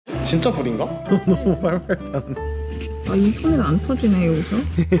진짜 불인가? 너무 빨빨 타는데. 아, 인터넷 안 터지네 여기서.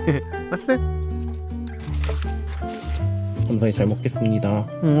 감사히 잘 먹겠습니다.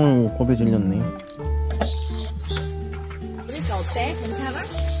 겁에 질렸네. 그러니까 어때? 괜찮아?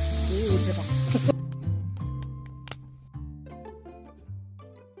 오, 대박.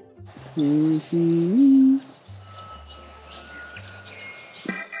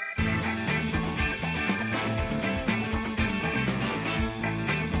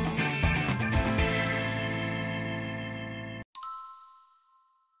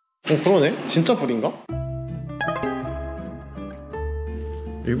 그러네? 진짜 불인가?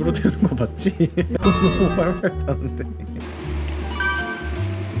 일부러 되는 거 맞지? 너무 빨빨 타는데.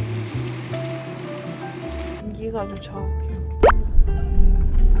 연기가 아주 자욱해요.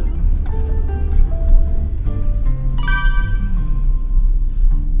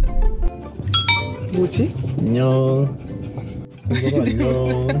 뭐지? 안녕.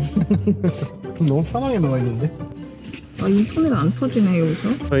 안녕. 너무 편하게 나와있는데? 아, 인터넷 안 터지네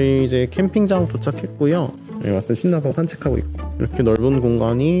여기서. 저희 이제 캠핑장 도착했고요. 여기 와서 신나서 산책하고 있고, 이렇게 넓은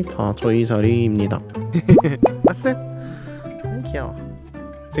공간이 다 저희 자리입니다. 아스? 귀여워.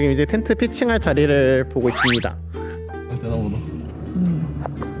 지금 이제 텐트 피칭할 자리를 보고 있습니다. 대단하다.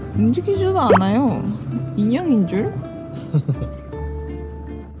 움직이지도 않아요. 인형인 줄?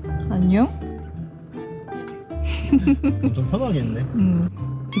 안녕? 좀 편하겠네.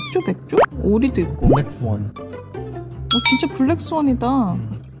 백조? 오리도 있고. 블랙스완. 진짜 블랙스완이다.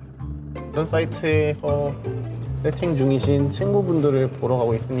 이런 사이트에서 세팅 중이신 친구분들을 보러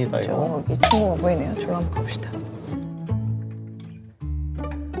가고 있습니다. 저기 친구가 보이네요. 저로 한번 갑시다.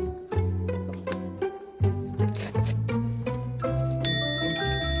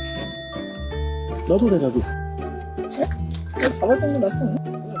 나도 돼, 나도. 가발 정도 낫지?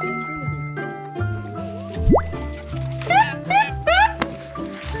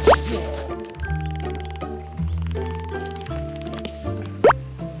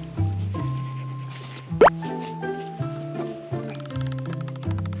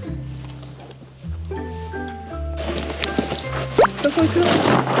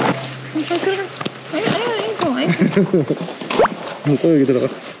 들어갔어. 아니. 또 여기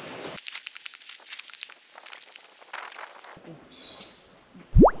들어갔어.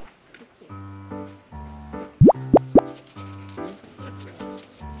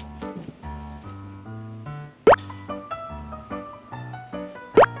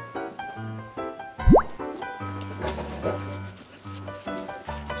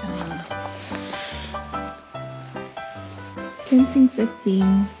 캠핑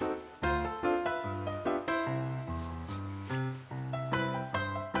세팅.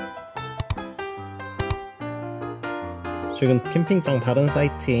 지금 캠핑장 다른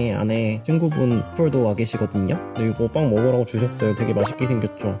사이트에 안에 친구분 푸들도 와 계시거든요. 이거 빵 먹으라고 주셨어요. 되게 맛있게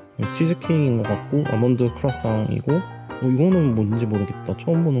생겼죠. 치즈케이크인 것 같고 아몬드 크로상이고, 이거는 뭔지 모르겠다.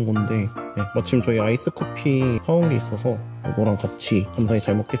 처음 보는 건데, 네, 마침 저희 아이스 커피 사온 게 있어서 이거랑 같이 감사히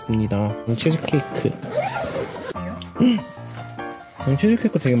잘 먹겠습니다. 치즈케이크.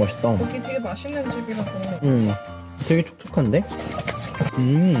 치즈케이크 되게 맛있다. 여기 되게 맛있는 집이라고. 되게 촉촉한데?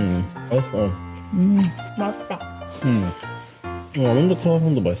 맛있어. 맛있다. 아몬드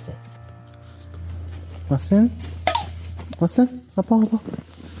크로상도 맛있어. 왓슨? 아빠 와봐.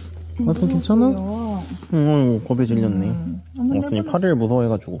 왓슨 괜찮아? 겁에 질렸네. 왓슨이 파리를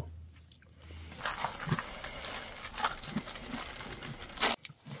무서워해가지고.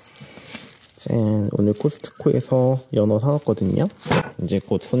 짠, 오늘 코스트코에서 연어 사왔거든요. 이제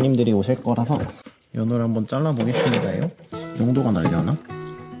곧 손님들이 오실 거라서 연어를 한번 잘라보겠습니다요. 농도가 날려나?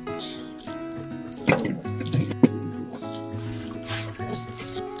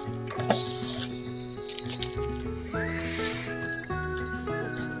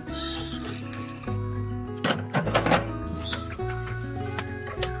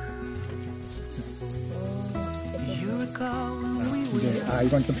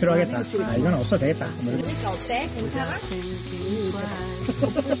 이건 좀 필요하겠다. 이건 없어도 되겠다. 그러니까 어때? 괜찮아?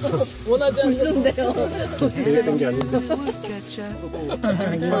 원하지 않는데요. 이랬던 게 아닌데.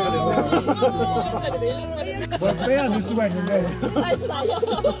 뭐 빼야 넣을 수가 있는데.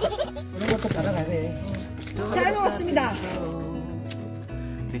 이런 것도 받아가야 돼. 잘 먹었습니다.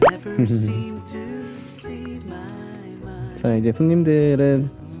 자, 이제 손님들은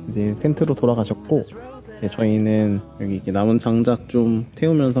이제 텐트로 돌아가셨고, 이제 저희는 여기 이렇게 남은 장작 좀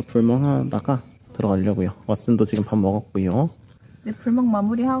태우면서 불멍하다가 들어가려고요. 왓슨도 지금 밥 먹었고요. 네, 불멍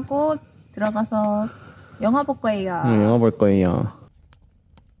마무리하고 들어가서 영화 볼 거예요. 영화 볼 거예요.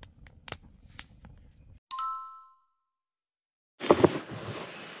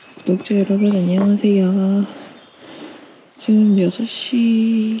 구독자 여러분 안녕하세요. 지금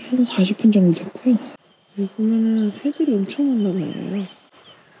 6시 한 40분 정도 됐고요. 여기 보면은 새들이 엄청 많나봐요.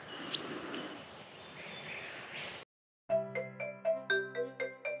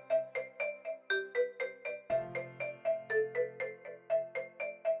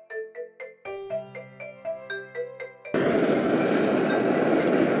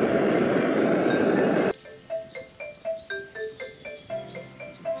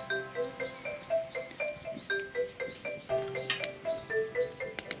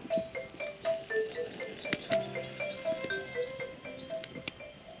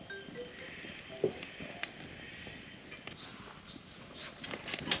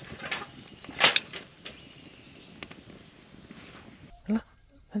 일라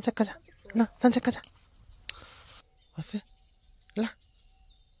산책하자. 일라 산책하자. 왔어? 일라.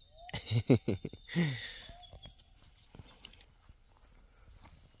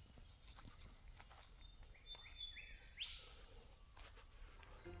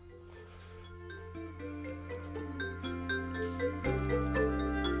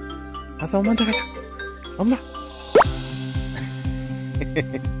 가서 엄마한테 가자. 엄마.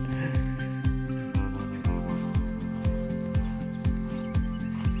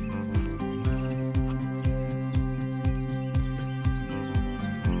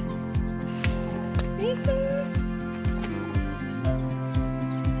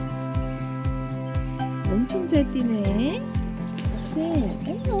 엄청 잘 뛰네. 네,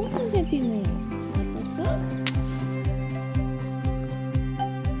 엄청 잘 뛰네. 봤어?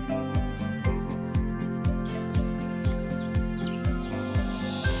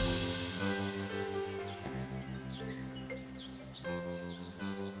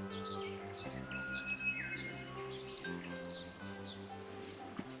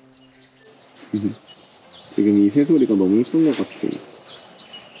 지금 이 새소리가 너무 예쁜 것 같아.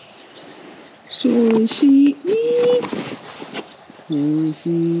 소시이.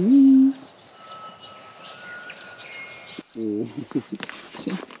 소시이. 오.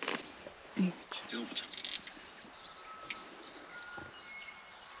 찍어보자.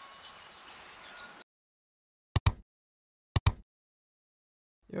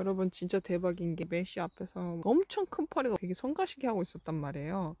 여러분 진짜 대박인 게 메쉬 앞에서 엄청 큰 파리가 되게 성가시게 하고 있었단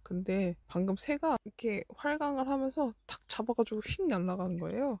말이에요. 근데 방금 새가 이렇게 활강을 하면서 탁 잡아가지고 휙 날아가는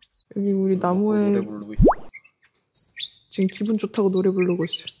거예요. 여기 우리 나무에 노래 부르고 있어. 지금 기분 좋다고 노래 부르고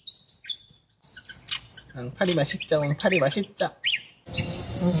있어요. 파리 맛있죠? 파리 맛있죠?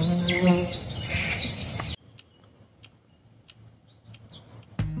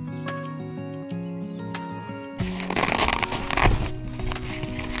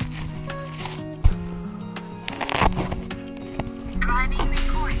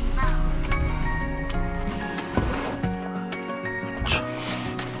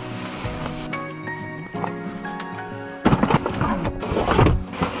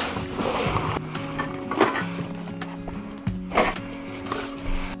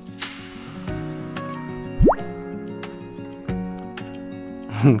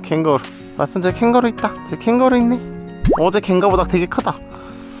 캥거루. 맞습니다. 저기 캥거루 있다. 저기 캥거루 있네. 어제 갱가보다 되게 크다.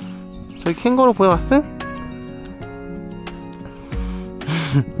 저기 캥거루 보여, 왔음?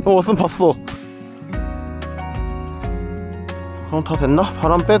 왔음 봤어. 그럼 다 됐나?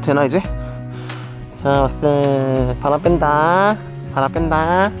 바람 빼도 되나 이제? 자, 왔음. 바람 뺀다. 바람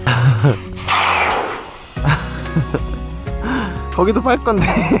뺀다. 거기도 빨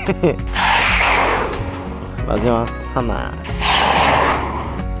건데. 마지막 하나.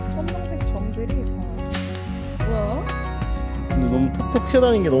 너무 톡톡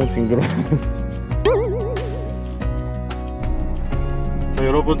튀어나오는 게 너무 징그러워.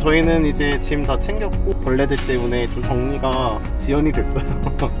 여러분, 저희는 이제 짐 다 챙겼고 벌레들 때문에 좀 정리가 지연이 됐어요.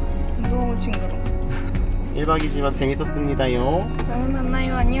 너무 징그러워. 1박이지만 재밌었습니다요. 다음에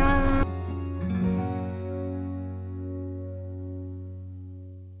만나요. 안녕.